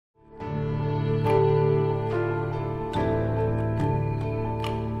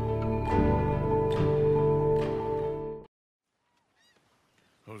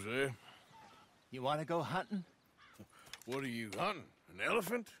You want to go hunting? What are you hunting? An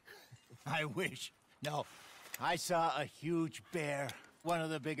elephant? I wish. No, I saw a huge bear. One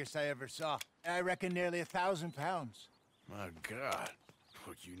of the biggest I ever saw. I reckon nearly 1,000 pounds. My God.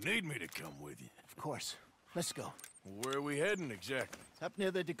 Look, you need me to come with you. Of course. Let's go. Where are we heading exactly? Up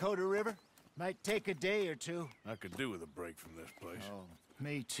near the Dakota River. Might take a day or two. I could do with a break from this place. Oh,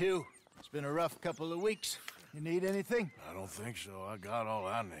 me too. It's been a rough couple of weeks. You need anything? I don't think so. I got all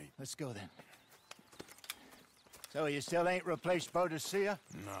I need. Let's go then. So you still ain't replaced Boadicea?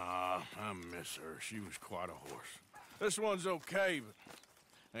 Nah, I miss her. She was quite a horse. This one's okay,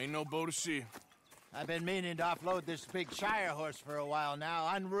 but ain't no Boadicea. I've been meaning to offload this big Shire horse for a while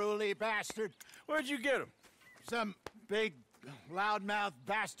now. Unruly bastard. Where'd you get him? Some big, loudmouth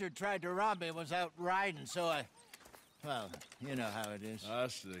bastard tried to rob me and was out riding, so I... Well, you know how it is. I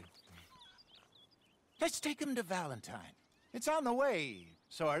see. Let's take him to Valentine. It's on the way,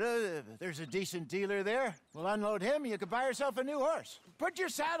 sorta. There's a decent dealer there. We'll unload him, you could buy yourself a new horse. Put your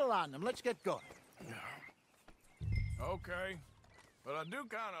saddle on him, let's get going. Okay, but I do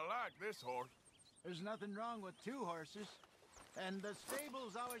kind of like this horse. There's nothing wrong with two horses, and the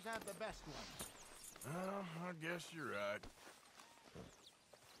stables always have the best ones. Well, I guess you're right.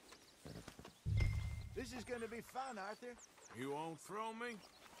 This is gonna be fun, Arthur. You won't throw me?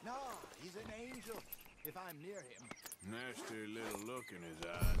 No, he's an angel, if I'm near him. Nasty little look in his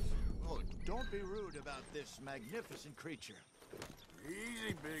eyes. Oh, don't be rude about this magnificent creature.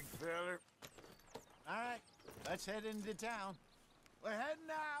 Easy, big feller. All right, let's head into town. We're heading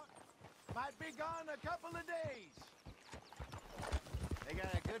out. Might be gone a couple of days. They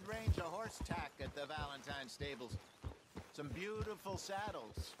got a good range of horse tack at the Valentine stables. Some beautiful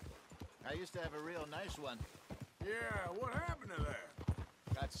saddles. I used to have a real nice one. Yeah, what happened to that?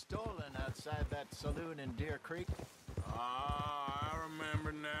 Got stolen outside that saloon in Deer Creek. Ah, I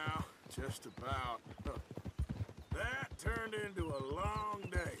remember now. Just about. That turned into a long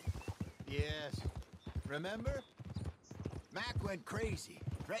day. Yes. Remember? Mac went crazy.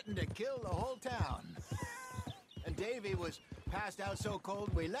 Threatened to kill the whole town. And Davy was passed out so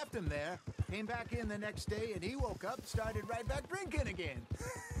cold we left him there. Came back in the next day and he woke up, started right back drinking again.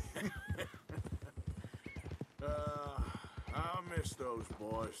 I miss those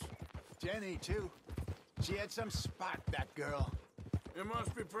boys. Jenny, too. She had some spark, that girl. It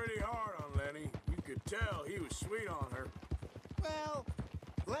must be pretty hard on Lenny. You could tell he was sweet on her. Well,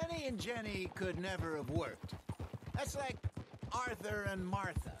 Lenny and Jenny could never have worked. That's like Arthur and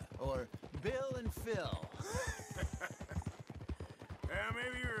Martha, or Bill and Phil. Yeah,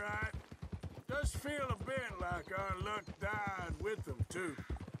 maybe you're right. Does feel a bit like our luck died with them, too.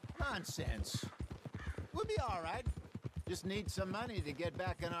 Nonsense. We'll be all right. Just need some money to get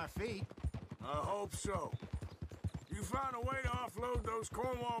back on our feet. I hope so. You found a way to offload those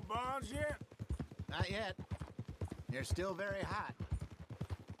Cornwall bonds yet? Not yet. They're still very hot.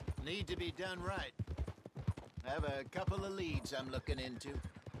 Need to be done right. I have a couple of leads I'm looking into.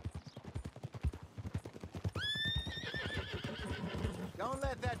 Don't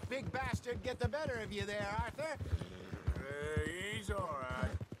let that big bastard get the better of you there, Arthur. He's all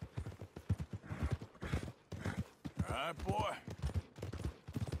right. All right, boy.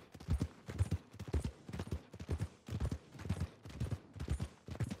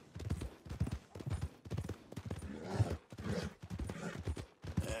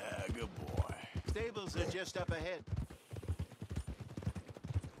 Yeah, good boy. Stables are just up ahead.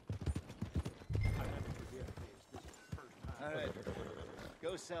 All right,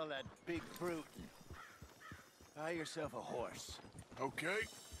 go sell that big brute and buy yourself a horse. Okay.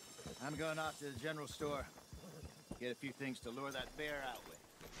 I'm going off to the general store. Get a few things to lure that bear out with.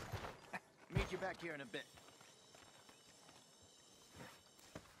 Meet you back here in a bit.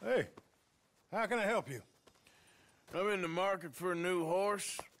 Hey, how can I help you? I'm in the market for a new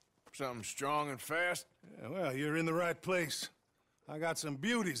horse. Something strong and fast. Yeah, well, you're in the right place. I got some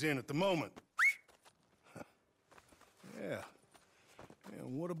beauties in at the moment. Yeah.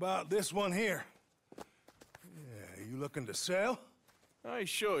 And what about this one here? Yeah, you looking to sell? I ain't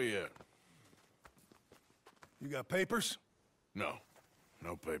sure yet. You got papers? No.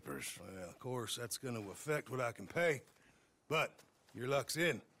 No papers. Well, of course, that's gonna affect what I can pay. But your luck's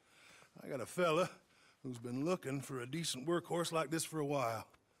in. I got a fella who's been looking for a decent workhorse like this for a while.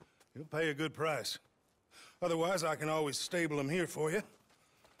 He'll pay a good price. Otherwise, I can always stable him here for you.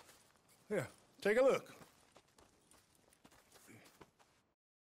 Here, take a look.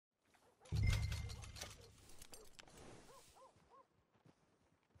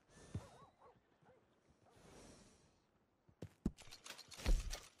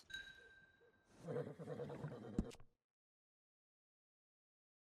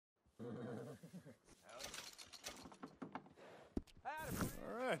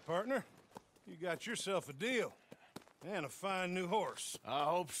 right, partner. You got yourself a deal. And a fine new horse. I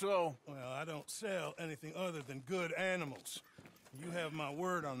hope so. Well, I don't sell anything other than good animals. You have my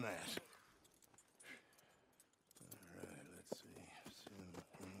word on that. All right, let's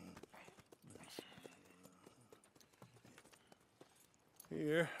see.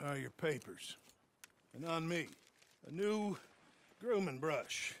 Here are your papers. And on me, a new grooming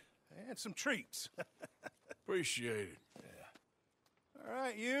brush. And some treats. Appreciate it. All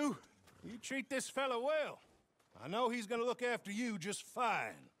right, you treat this fella well. I know he's gonna look after you just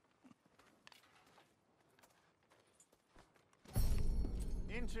fine.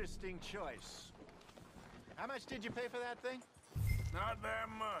 Interesting choice. How much did you pay for that thing? Not that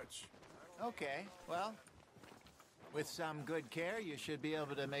much. Okay, well, with some good care, you should be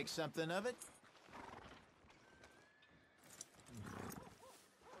able to make something of it.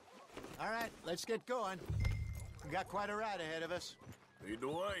 All right, let's get going. We got quite a ride ahead of us. Lead the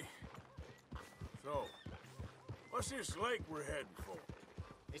way. So, what's this lake we're heading for?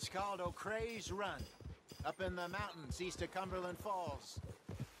 It's called O'Creagh's Run, up in the mountains east of Cumberland Falls.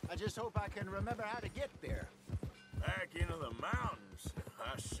 I just hope I can remember how to get there. Back into the mountains?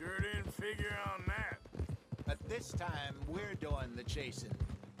 I sure didn't figure on that. But this time, we're doing the chasing.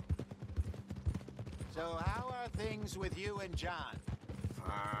 So how are things with you and John?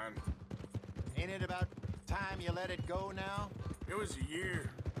 Fine. Ain't it about time you let it go now? It was a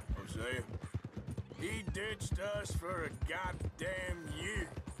year, Hosea. He ditched us for a goddamn year.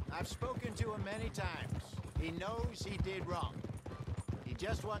 I've spoken to him many times. He knows he did wrong. He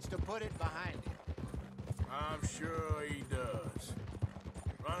just wants to put it behind him. I'm sure he does.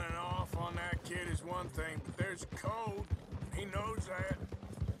 Running off on that kid is one thing, but there's code. He knows that.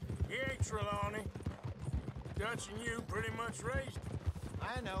 He ain't Trelawney. Dutch and you pretty much raised him.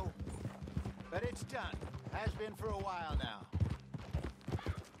 I know. But it's done. Has been for a while now.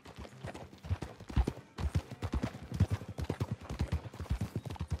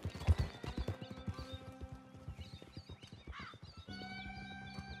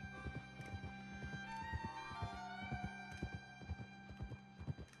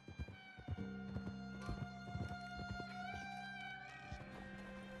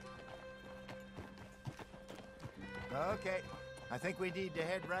 Okay, I think we need to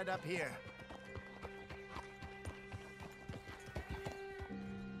head right up here.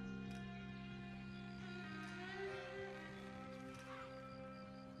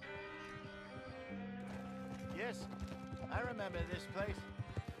 Yes, I remember this place.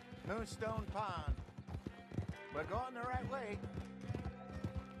 Moonstone Pond. We're going the right way.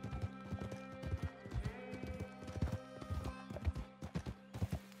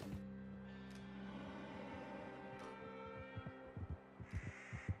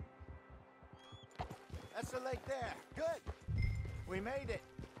 That's the lake there. Good. We made it.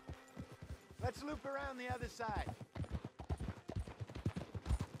 Let's loop around the other side.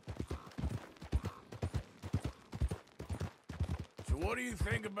 So what do you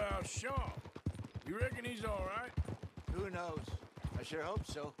think about Shaw? You reckon he's all right? Who knows? I sure hope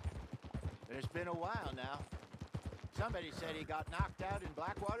so. But it's been a while now. Somebody said he got knocked out in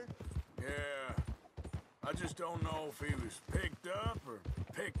Blackwater. Yeah. I just don't know if he was picked up or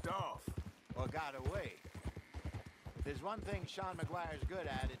picked off. Or got away. If there's one thing Sean McGuire's good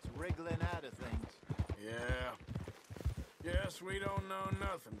at, it's wriggling out of things. Yeah. Guess we don't know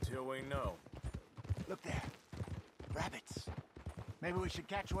nothing till we know. Look there. Rabbits. Maybe we should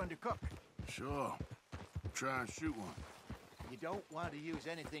catch one to cook. Sure. Try and shoot one. You don't want to use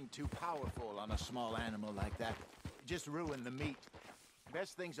anything too powerful on a small animal like that. Just ruin the meat.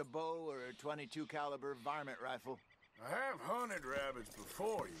 Best thing's a bow or a .22 caliber varmint rifle. I have hunted rabbits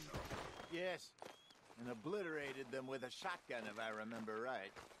before, you know. Yes, and obliterated them with a shotgun, if I remember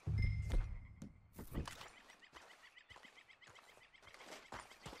right.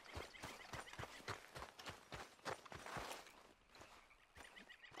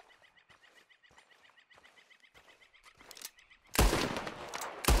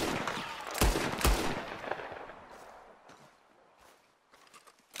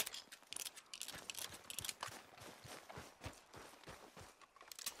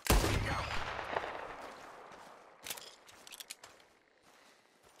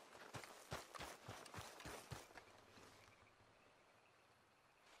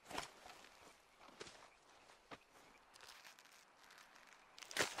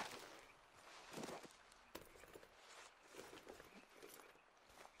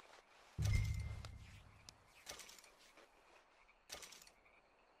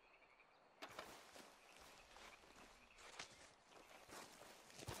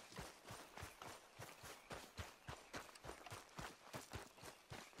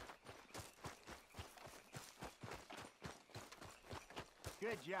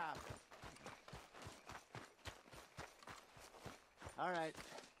 Good job. All right.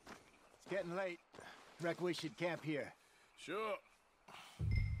 It's getting late. Reckon we should camp here. Sure.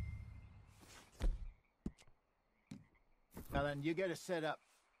 Now then, you get us set up.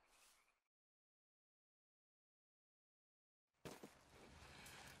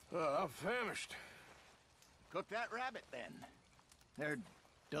 I'm famished. Cook that rabbit, then. They're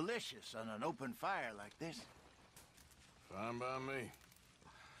delicious on an open fire like this. Fine by me.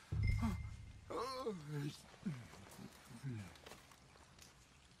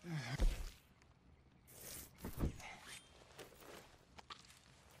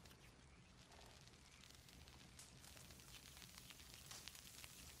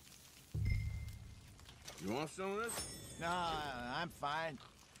 You want some of this? No, I'm fine.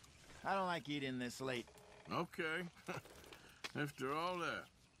 I don't like eating this late. Okay. After all that.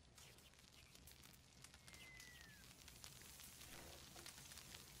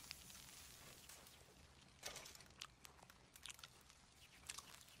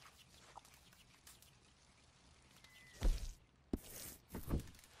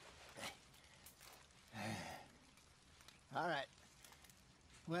 All right.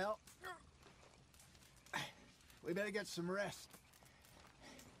 Well, we better get some rest.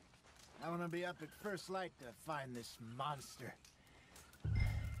 I want to be up at first light to find this monster.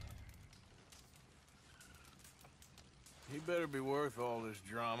 He better be worth all this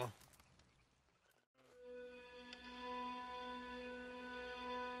drama.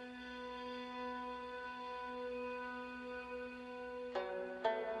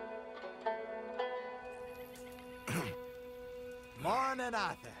 Morning,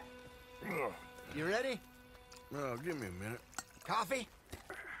 Arthur. You ready? Well, give me a minute. Coffee?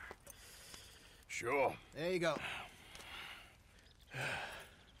 Sure. There you go.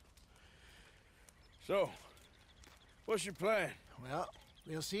 So, what's your plan? Well,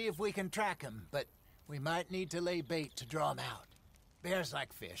 we'll see if we can track him, but we might need to lay bait to draw him out. Bears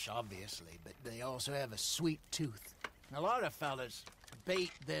like fish, obviously, but they also have a sweet tooth. A lot of fellas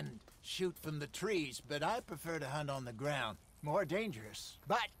bait, then shoot from the trees, but I prefer to hunt on the ground. More dangerous,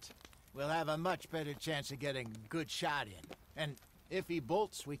 but we'll have a much better chance of getting a good shot in. And if he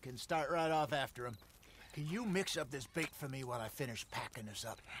bolts, we can start right off after him. Can you mix up this bait for me while I finish packing this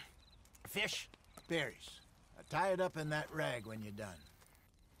up? Fish, berries. Tie it up in that rag when you're done.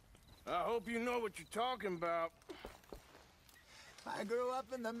 I hope you know what you're talking about. I grew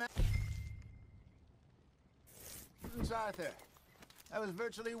up in the mountains, Arthur. I was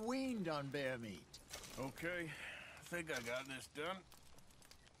virtually weaned on bear meat. Okay, I think I got this done.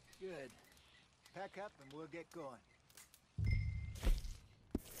 Good. Pack up and we'll get going.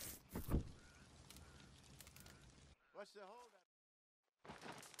 What's the holdup?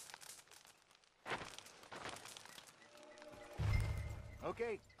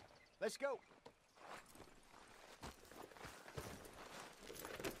 Okay, let's go.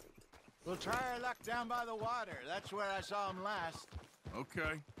 We'll try our luck down by the water. That's where I saw him last.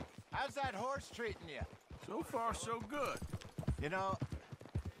 Okay. How's that horse treating you? So far, so good. You know,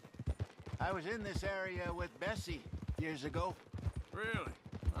 I was in this area with Bessie years ago. Really?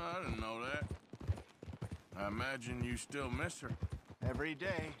 I didn't know that. I imagine you still miss her. Every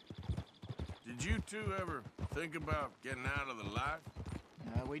day. Did you two ever think about getting out of the life?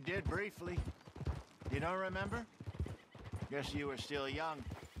 We did briefly. You don't remember? Guess you were still young.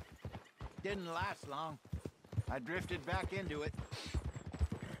 Didn't last long. I drifted back into it.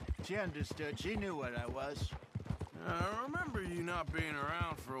 She understood. She knew what I was. I remember you not being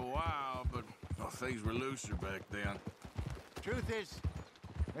around for a while, but well, things were looser back then. Truth is,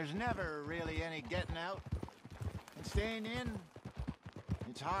 there's never really any getting out. And staying in,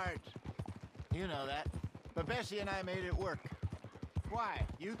 it's hard. You know that. But Bessie and I made it work. Why?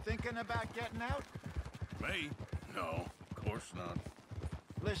 You thinking about getting out? Me? No, of course not.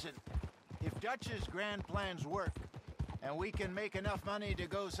 Listen, if Dutch's grand plans work, and we can make enough money to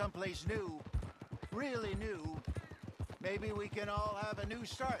go someplace new, really new, maybe we can all have a new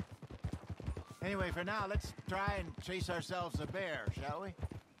start. Anyway, for now, let's try and chase ourselves a bear, shall we?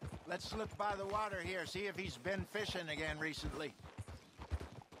 Let's slip by the water here, see if he's been fishing again recently.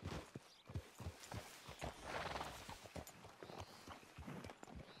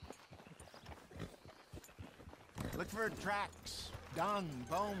 Look for tracks, dung,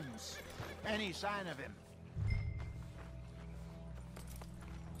 bones, any sign of him.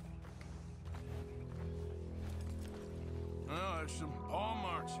 Well, there's some paw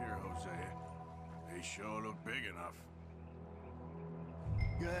marks here, Hosea. They sure look big enough.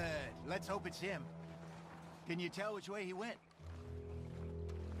 Good. Let's hope it's him. Can you tell which way he went?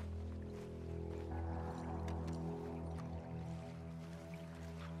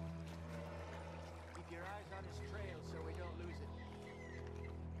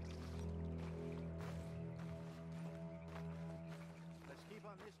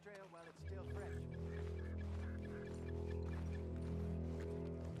 on this trail while it's still fresh.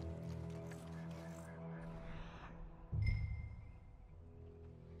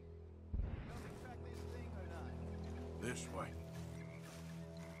 Coming track this thing or not? This way.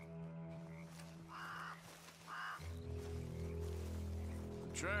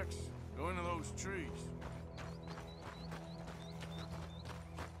 The tracks go into those trees.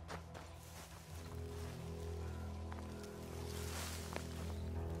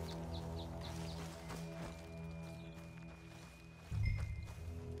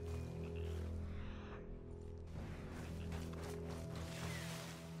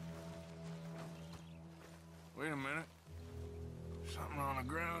 Wait a minute. Something on the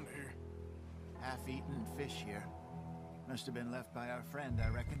ground here. Half-eaten fish here. Must have been left by our friend, I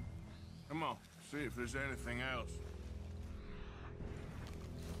reckon. Come on, see if there's anything else.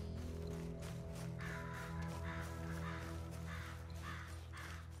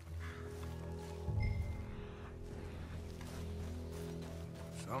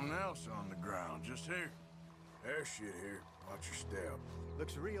 Something else on the ground, just here. There's shit here. Watch your step.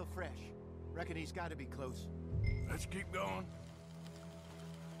 Looks real fresh. Reckon he's got to be close. Let's keep going.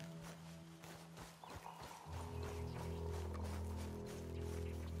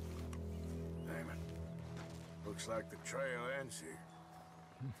 Damn it. Looks like the trail ends here.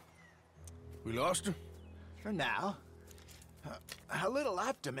 We lost him? For now. A little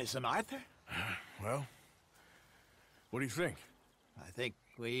optimism, Arthur. Well, what do you think? I think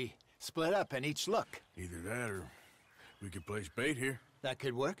we split up and each look. Either that or we could place bait here. That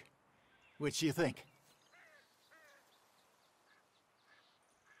could work. Which do you think?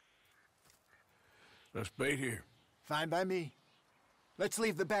 Let's bait here. Fine by me. Let's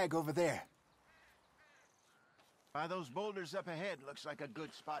leave the bag over there. By those boulders up ahead, looks like a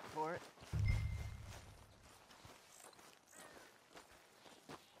good spot for it.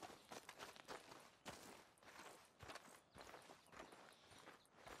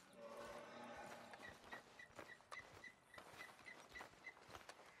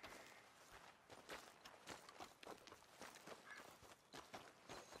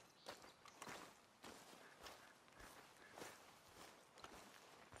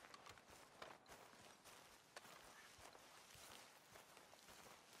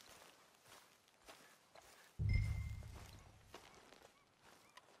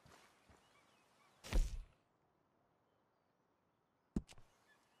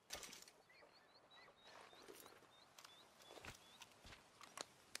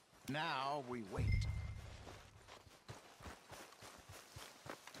 Now we wait.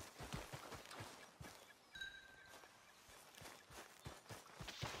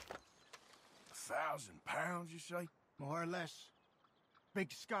 £1,000, you say? More or less.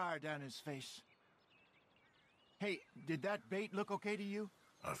 Big scar down his face. Hey, did that bait look okay to you?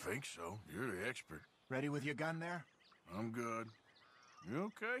 I think so. You're the expert. Ready with your gun there? I'm good. You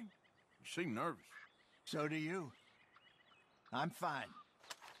okay? You seem nervous. So do you. I'm fine.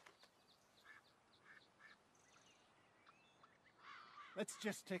 Let's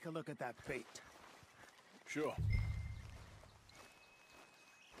just take a look at that bait. Sure.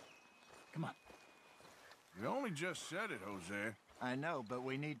 Come on. You only just said it, Hosea. I know, but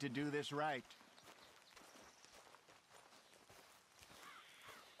we need to do this right.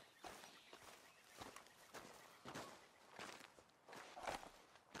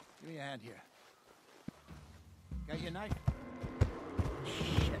 Give me a hand here. Got your knife?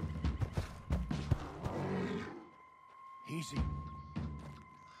 Shit. Easy.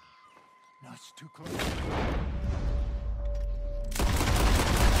 No, it's too close.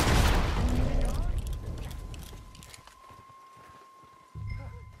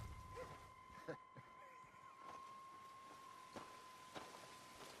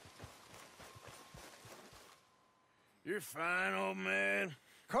 You're fine, old man.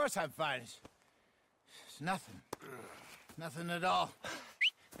 Of course I'm fine. It's nothing. Nothing at all.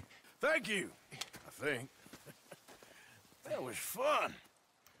 Thank you, I think. That was fun.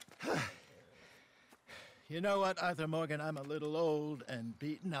 You know what, Arthur Morgan? I'm a little old and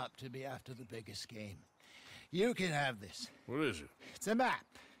beaten up to be after the biggest game. You can have this. What is it? It's a map.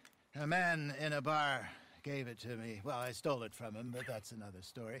 A man in a bar gave it to me. Well, I stole it from him, but that's another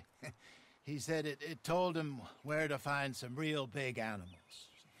story. He said it told him where to find some real big animals.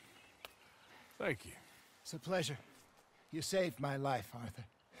 Thank you. It's a pleasure. You saved my life, Arthur.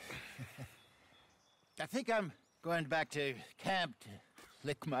 I think I'm going back to camp to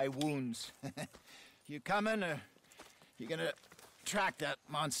lick my wounds. You coming, or you gonna track that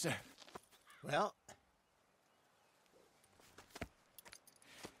monster? Well,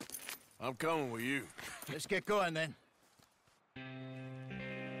 I'm coming with you. let's get going then.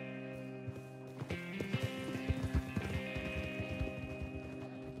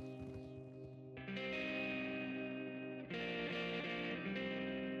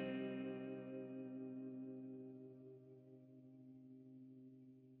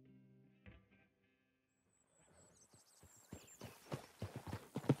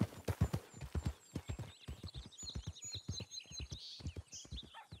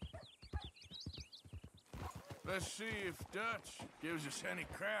 Let's see if Dutch gives us any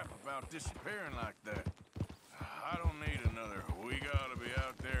crap about disappearing like that. I don't need another "we gotta be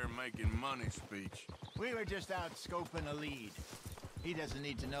out there making money" speech. We were just out scoping a lead. He doesn't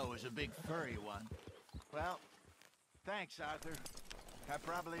need to know it was a big furry one. Well, thanks, Arthur. I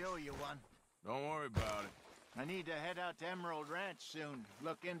probably owe you one. Don't worry about it. I need to head out to Emerald Ranch soon.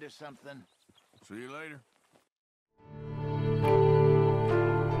 Look into something. See you later.